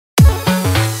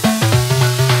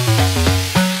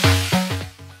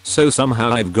So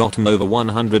somehow I've gotten over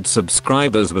 100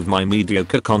 subscribers with my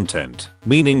mediocre content,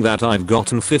 meaning that I've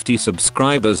gotten 50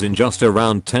 subscribers in just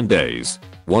around 10 days.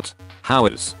 What? How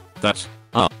is that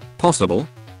possible?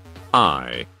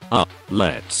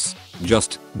 Let's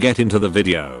just get into the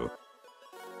video.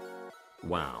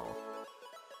 Wow.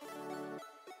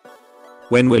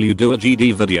 When will you do a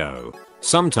GD video?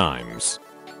 Sometimes.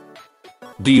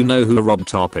 Do you know who Rob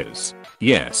Top is?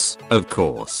 Yes, of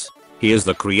course. He is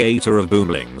the creator of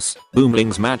Boomlings,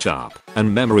 Boomlings Matchup,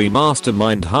 and Memory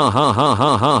Mastermind. Ha ha ha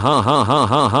ha ha ha ha ha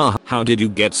ha ha. How did you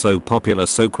get so popular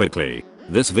so quickly?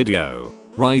 This video,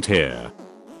 right here.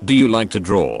 Do you like to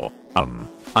draw?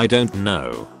 I don't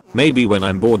know. Maybe when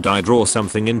I'm bored I draw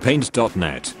something in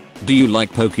paint.net. Do you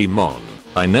like Pokemon?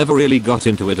 I never really got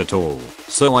into it at all,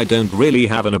 so I don't really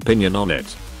have an opinion on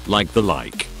it.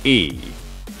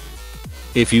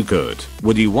 If you could,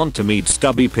 would you want to meet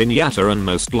Stubby Pinata and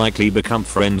most likely become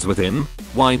friends with him?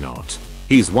 Why not?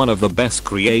 He's one of the best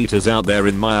creators out there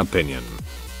in my opinion.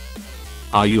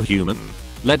 Are you human?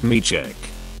 Let me check.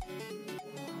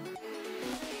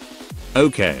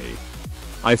 Okay.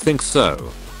 I think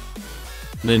so.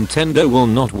 Nintendo will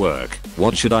not work.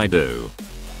 What should I do?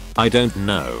 I don't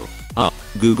know.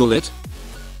 Google it?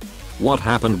 What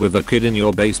happened with the kid in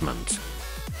your basement?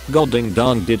 God ding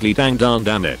dong diddly dang dong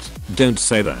damn it. Don't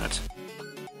say that.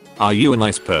 Are you a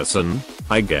nice person?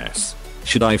 I guess.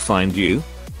 Should I find you?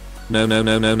 No no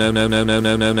no no no no no no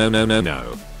no no no no no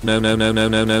no. No no no no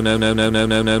no no no no no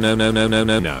no no no no no no no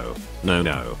no no. No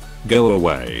no. Go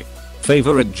away.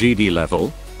 Favorite GD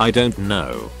level? I don't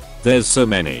know. There's so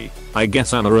many. I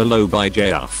guess Amarillo by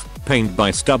JF, Paint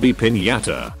by Stubby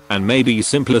Pinata, and maybe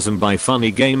Simplism by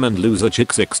Funny Game and Loser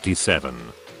Chick 67.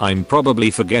 I'm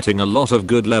probably forgetting a lot of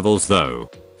good levels though.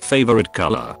 Favorite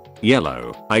color?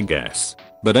 Yellow, I guess.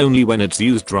 But only when it's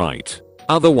used right.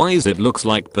 Otherwise it looks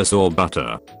like piss or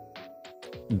butter.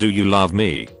 Do you love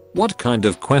me? What kind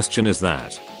of question is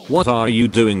that? What are you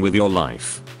doing with your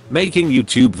life? Making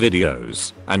YouTube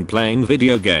videos and playing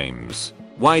video games.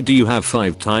 Why do you have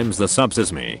 5 times the subs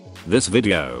as me? This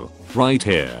video, right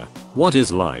here. What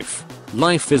is life?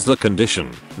 Life is the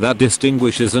condition that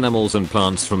distinguishes animals and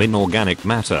plants from inorganic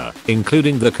matter,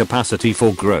 including the capacity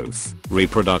for growth,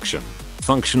 reproduction,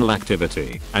 functional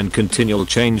activity, and continual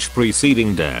change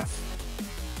preceding death.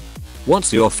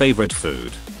 What's your favorite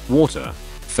food? Water.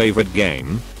 Favorite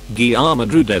game? Guillermo.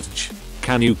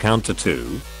 Can you count to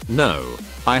 2? No.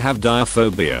 I have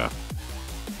diaphobia.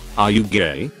 Are you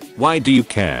gay? Why do you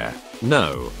care?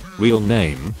 No. Real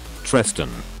name? Treston.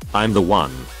 I'm the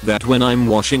one that when I'm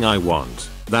washing I want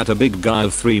that a big guy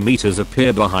of 3 meters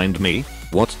appear behind me.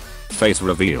 What? Face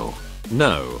reveal.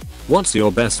 No. What's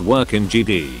your best work in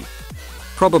GD?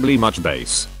 Probably much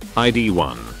bass. ID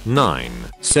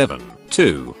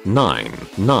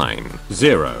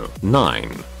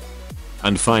 197299909.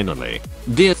 And finally,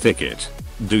 dear Thycket,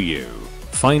 do you,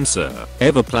 fine sir,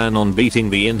 ever plan on beating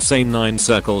the insane 9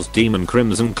 circles demon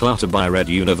Crimson Clutter by Red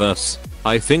Universe?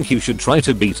 I think you should try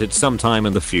to beat it sometime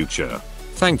in the future.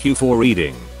 Thank you for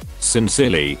reading.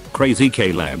 Sincerely, Crazy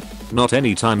Caleb. Not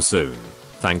anytime soon.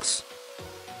 Thanks.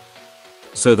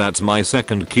 So that's my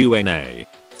second Q&A.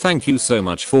 Thank you so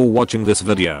much for watching this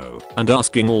video and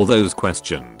asking all those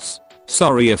questions.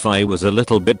 Sorry if I was a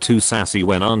little bit too sassy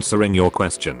when answering your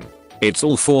question. It's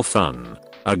all for fun.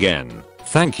 Again,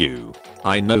 thank you.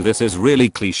 I know this is really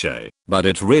cliche, but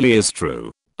it really is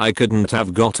true. I couldn't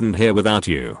have gotten here without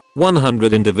you.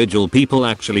 100 individual people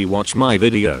actually watch my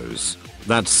videos.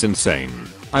 That's insane.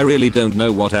 I really don't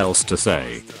know what else to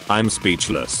say. I'm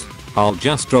speechless. I'll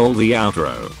just roll the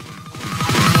outro.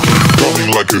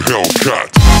 Running like a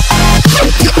Hellcat.